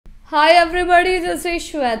Hi everybody, this is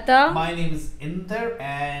Shweta My name is Inder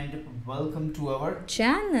and welcome to our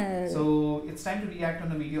channel. So it's time to react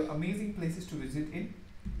on a video amazing places to visit in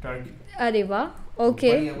Turkey. अरे वाह,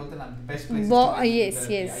 okay. बढ़िया बोलते ना best places to visit in yes,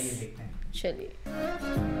 Turkey. yes. आइए देखते हैं.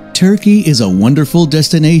 चलिए. Turkey is a wonderful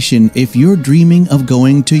destination if you're dreaming of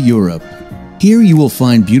going to Europe. Here you will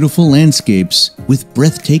find beautiful landscapes with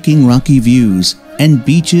breathtaking rocky views and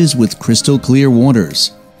beaches with crystal clear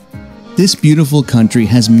waters. This beautiful country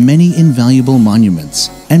has many invaluable monuments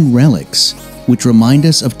and relics which remind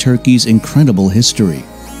us of Turkey's incredible history.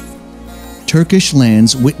 Turkish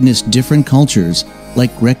lands witnessed different cultures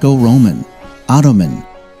like Greco-Roman, Ottoman,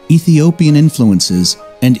 Ethiopian influences,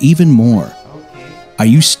 and even more. Are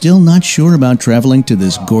you still not sure about traveling to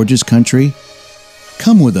this gorgeous country?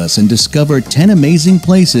 Come with us and discover 10 amazing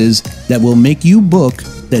places that will make you book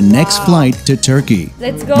the next flight to Turkey.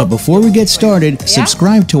 Let's go. But before we get started,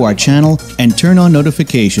 subscribe to our channel and turn on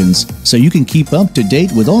notifications so you can keep up to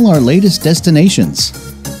date with all our latest destinations.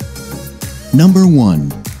 Number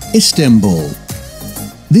 1. Istanbul.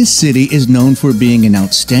 This city is known for being an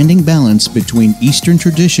outstanding balance between Eastern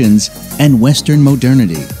traditions and Western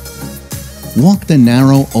modernity. Walk the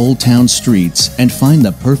narrow old town streets and find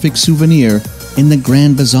the perfect souvenir in the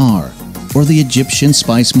Grand Bazaar or the Egyptian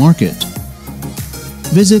spice market.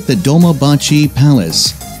 Visit the Dolmabahce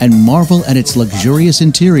Palace and marvel at its luxurious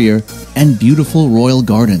interior and beautiful royal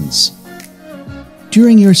gardens.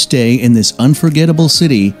 During your stay in this unforgettable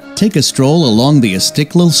city, take a stroll along the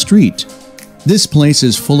Istiklal Street. This place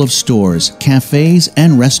is full of stores, cafes,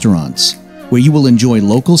 and restaurants where you will enjoy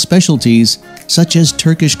local specialties such as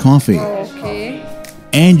Turkish coffee. Okay.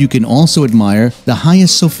 And you can also admire the Hagia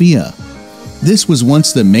Sophia. This was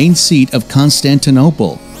once the main seat of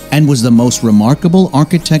Constantinople and was the most remarkable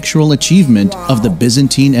architectural achievement of the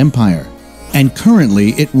Byzantine Empire. And currently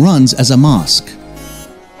it runs as a mosque.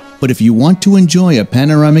 But if you want to enjoy a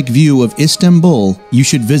panoramic view of Istanbul, you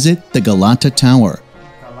should visit the Galata Tower.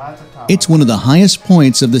 It's one of the highest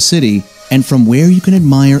points of the city and from where you can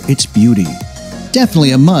admire its beauty.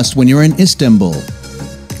 Definitely a must when you're in Istanbul.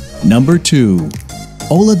 Number 2.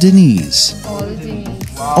 Ola Deniz.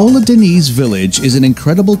 Ola Deniz village is an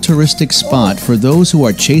incredible touristic spot for those who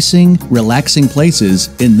are chasing, relaxing places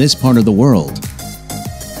in this part of the world.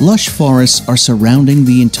 Lush forests are surrounding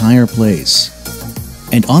the entire place.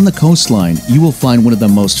 And on the coastline, you will find one of the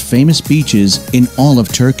most famous beaches in all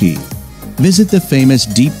of Turkey. Visit the famous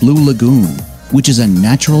Deep Blue Lagoon, which is a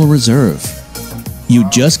natural reserve. You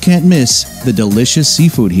just can't miss the delicious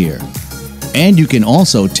seafood here. And you can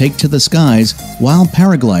also take to the skies while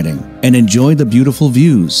paragliding and enjoy the beautiful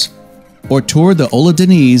views. Or tour the Ola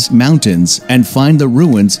Deniz mountains and find the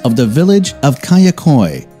ruins of the village of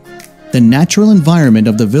Kayaköy. The natural environment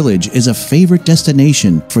of the village is a favorite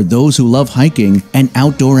destination for those who love hiking and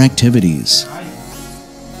outdoor activities.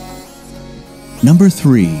 Number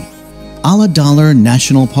 3. Aladağlar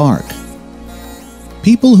National Park.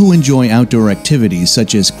 People who enjoy outdoor activities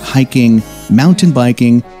such as hiking, mountain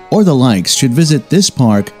biking, or the likes should visit this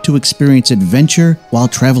park to experience adventure while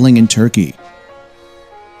traveling in Turkey.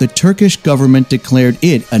 The Turkish government declared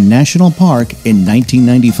it a national park in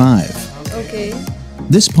 1995. Okay.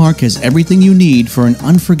 This park has everything you need for an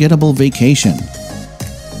unforgettable vacation.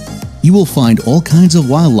 You will find all kinds of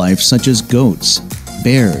wildlife such as goats,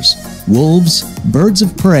 bears, wolves, birds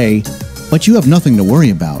of prey, but you have nothing to worry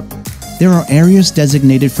about. There are areas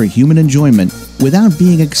designated for human enjoyment without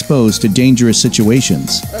being exposed to dangerous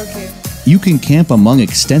situations. Okay. You can camp among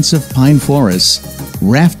extensive pine forests,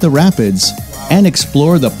 raft the rapids, and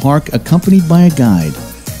explore the park accompanied by a guide.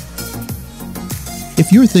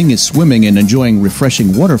 If your thing is swimming and enjoying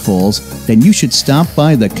refreshing waterfalls, then you should stop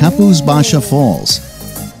by the Kapuzbaşı Falls.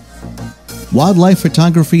 Wildlife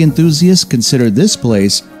photography enthusiasts consider this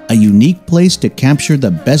place a unique place to capture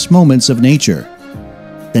the best moments of nature.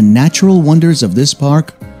 The natural wonders of this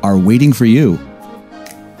park are waiting for you.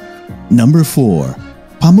 Number 4.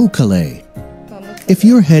 Pamukkale. If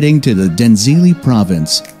you're heading to the Denizli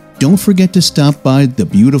province, don't forget to stop by the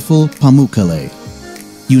beautiful Pamukkale.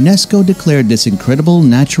 UNESCO declared this incredible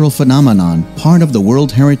natural phenomenon part of the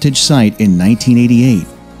World Heritage Site in 1988.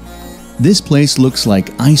 This place looks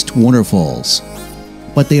like iced waterfalls,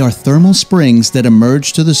 but they are thermal springs that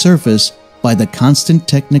emerge to the surface by the constant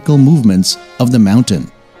technical movements of the mountain.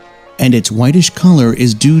 And its whitish color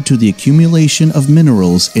is due to the accumulation of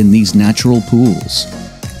minerals in these natural pools.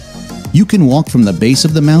 You can walk from the base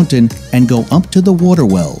of the mountain and go up to the water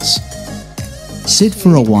wells. Sit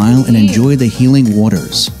for a while and enjoy the healing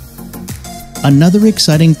waters. Another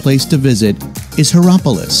exciting place to visit is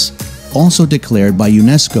Hierapolis, also declared by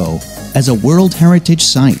UNESCO as a World Heritage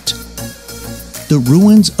Site. The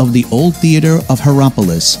ruins of the old theater of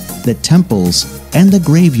Hierapolis, the temples, and the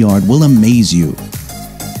graveyard will amaze you.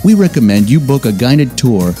 We recommend you book a guided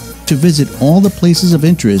tour to visit all the places of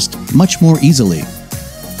interest much more easily.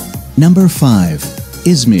 Number 5.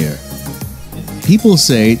 Izmir. People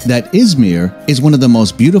say that Izmir is one of the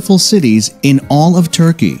most beautiful cities in all of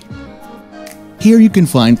Turkey. Here you can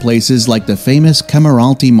find places like the famous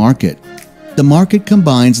Kemeraltı Market. The market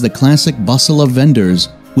combines the classic bustle of vendors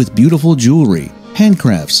with beautiful jewelry,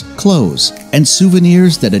 handcrafts, clothes, and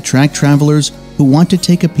souvenirs that attract travelers who want to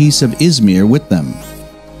take a piece of Izmir with them.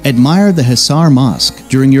 Admire the Hisar Mosque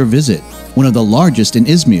during your visit, one of the largest in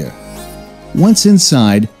Izmir. Once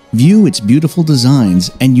inside, view its beautiful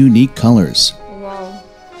designs and unique colors. Wow.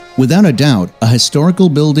 Without a doubt, a historical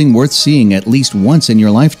building worth seeing at least once in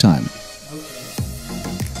your lifetime.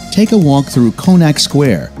 Take a walk through Konak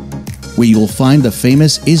Square, where you will find the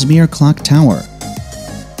famous Izmir Clock Tower.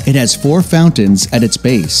 It has 4 fountains at its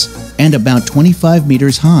base and about 25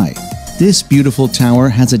 meters high. This beautiful tower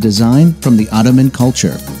has a design from the Ottoman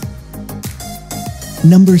culture.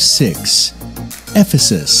 Number 6.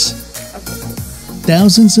 Ephesus.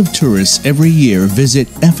 Thousands of tourists every year visit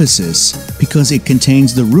Ephesus because it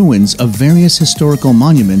contains the ruins of various historical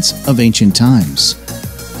monuments of ancient times.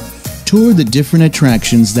 Tour the different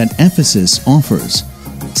attractions that Ephesus offers,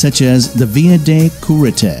 such as the Via de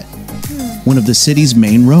Curite, one of the city's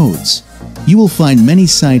main roads. You will find many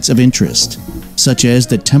sites of interest, such as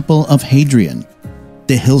the Temple of Hadrian,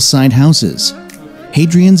 the hillside houses,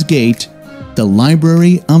 Hadrian's Gate, the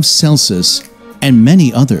Library of Celsus, and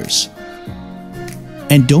many others.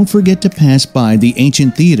 And don't forget to pass by the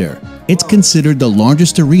ancient theater. It's considered the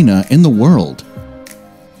largest arena in the world.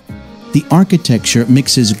 The architecture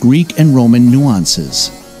mixes Greek and Roman nuances.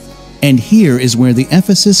 And here is where the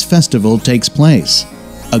Ephesus Festival takes place,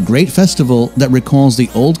 a great festival that recalls the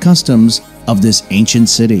old customs of this ancient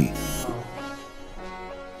city.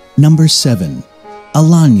 Number 7.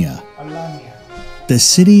 Alanya. The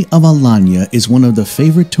city of Alanya is one of the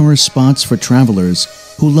favorite tourist spots for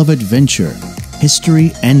travelers who love adventure,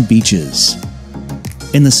 history, and beaches.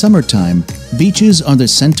 In the summertime, beaches are the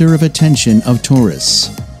center of attention of tourists,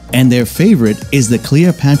 and their favorite is the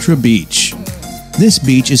Cleopatra Beach. This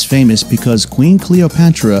beach is famous because Queen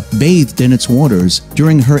Cleopatra bathed in its waters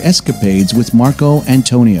during her escapades with Marco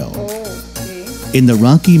Antonio. In the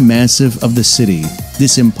rocky massif of the city,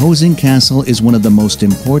 this imposing castle is one of the most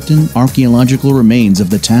important archaeological remains of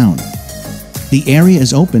the town. The area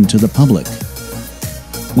is open to the public.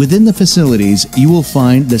 Within the facilities, you will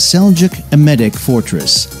find the Seljuk Emetic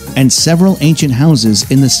Fortress and several ancient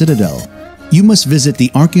houses in the citadel. You must visit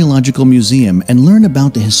the Archaeological Museum and learn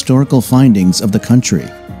about the historical findings of the country.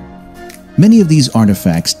 Many of these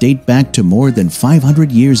artifacts date back to more than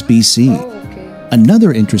 500 years BC.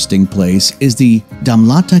 Another interesting place is the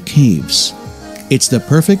Damlata Caves. It's the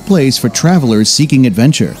perfect place for travelers seeking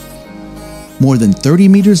adventure. More than 30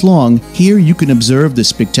 meters long, here you can observe the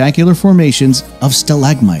spectacular formations of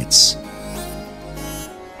stalagmites.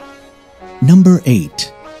 Number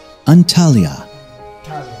 8. Antalya.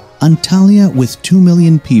 Antalya, with 2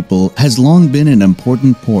 million people, has long been an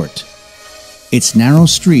important port. Its narrow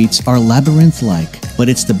streets are labyrinth-like, but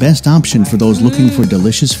it's the best option for those looking for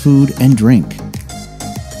delicious food and drink.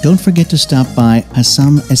 Don't forget to stop by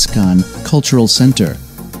Hasan Eskan Cultural Center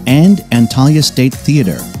and Antalya State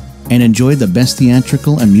Theater and enjoy the best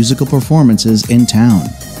theatrical and musical performances in town.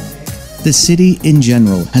 The city in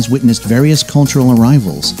general has witnessed various cultural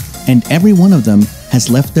arrivals, and every one of them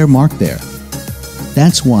has left their mark there.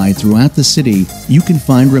 That's why throughout the city you can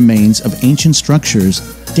find remains of ancient structures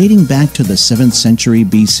dating back to the 7th century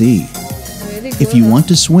BC. If you want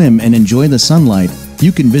to swim and enjoy the sunlight,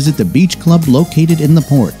 you can visit the beach club located in the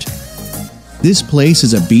port. This place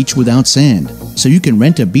is a beach without sand, so you can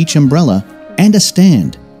rent a beach umbrella and a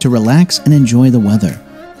stand to relax and enjoy the weather.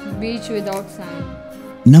 Beach without sand.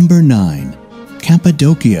 Number 9.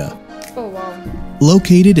 Cappadocia. Oh wow.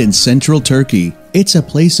 Located in central Turkey, it's a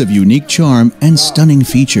place of unique charm and stunning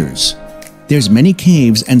features. There's many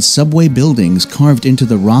caves and subway buildings carved into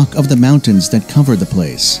the rock of the mountains that cover the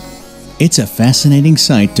place. It's a fascinating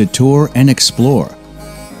sight to tour and explore.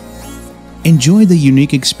 Enjoy the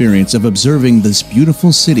unique experience of observing this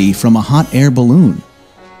beautiful city from a hot air balloon.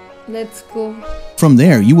 Let's go. From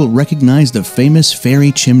there, you will recognize the famous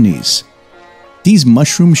fairy chimneys. These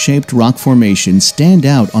mushroom-shaped rock formations stand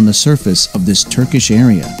out on the surface of this Turkish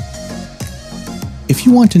area. If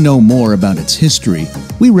you want to know more about its history,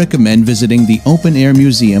 we recommend visiting the Open-Air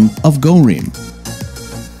Museum of Gorim.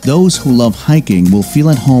 Those who love hiking will feel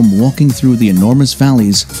at home walking through the enormous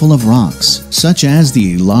valleys full of rocks, such as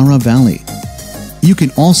the Ilara Valley. You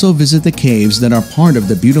can also visit the caves that are part of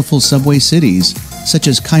the beautiful subway cities such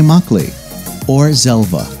as Kaymakli or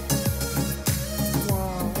Zelva.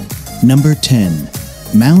 Wow. Number 10.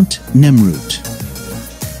 Mount Nemrut.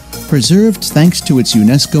 Preserved thanks to its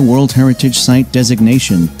UNESCO World Heritage Site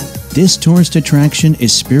designation, this tourist attraction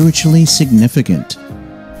is spiritually significant.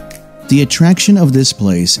 The attraction of this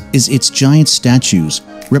place is its giant statues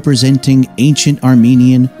representing ancient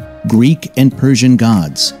Armenian, Greek, and Persian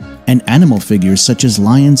gods, and animal figures such as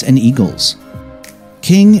lions and eagles.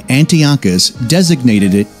 King Antiochus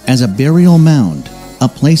designated it as a burial mound, a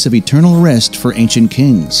place of eternal rest for ancient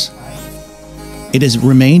kings. It has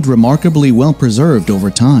remained remarkably well preserved over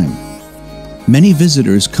time. Many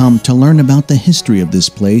visitors come to learn about the history of this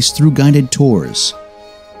place through guided tours.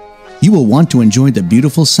 You will want to enjoy the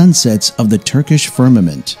beautiful sunsets of the Turkish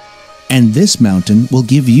firmament, and this mountain will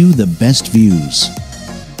give you the best views.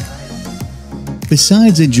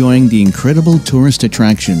 Besides enjoying the incredible tourist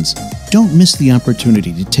attractions, don't miss the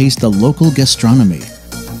opportunity to taste the local gastronomy.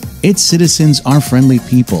 Its citizens are friendly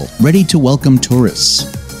people, ready to welcome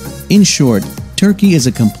tourists. In short, Turkey is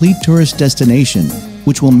a complete tourist destination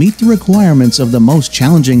which will meet the requirements of the most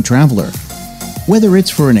challenging traveler. Whether it's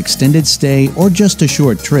for an extended stay or just a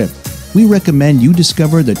short trip, we recommend you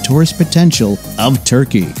discover the tourist potential of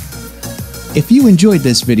Turkey. If you enjoyed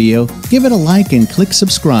this video, give it a like and click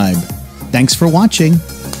subscribe. Thanks for watching.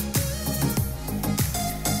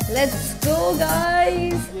 Let's go,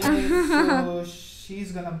 guys. Yeah, so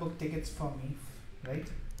she's gonna book tickets for me, right?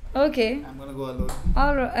 Okay. I'm gonna go alone.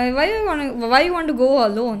 Alright. Why you want to go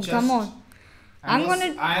alone? Come on. I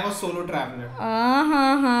am a solo traveler.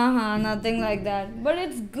 Nothing like that. But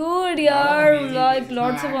it's good, Lot of yaar. amazing Like places.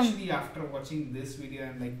 lots of them. Actually, after watching this video,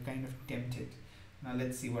 I'm like kind of tempted. Now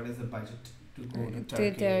let's see what is the budget to go to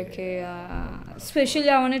Turkey. Turkey, yeah. Especially,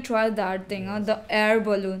 I want to try that thing, the air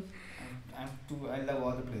balloon, I love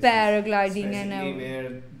all the places. paragliding, and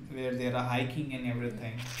especially where there are hiking and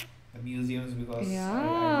everything. The museums, because Yeah,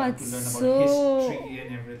 I love to it's learn about so- history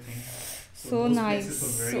and everything. so those nice.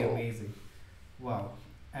 places were very amazing. Wow.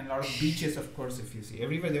 And a lot of beaches, of course, if you see.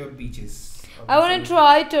 Everywhere there were beaches. I want to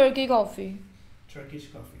try Turkey coffee, Turkish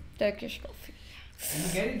coffee. Turkish coffee. And you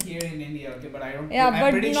get it here in India, okay, but I don't. Yeah, I'm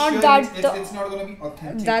but pretty not sure that it's not gonna be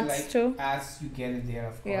authentic That's like true. as you get it there,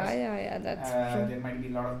 of course. Yeah, that's true. There might be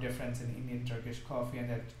a lot of difference in Indian Turkish coffee and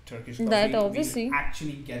that Turkish coffee. That we obviously.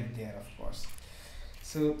 actually get there, of course.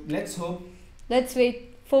 So let's hope, Let's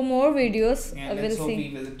wait for more videos. and We'll let's hope see. we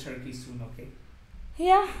visit Turkey soon, okay?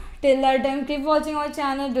 Yeah. Till that time, keep watching our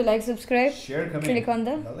channel. Do like, subscribe. Share, comment, Click on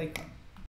the bell icon.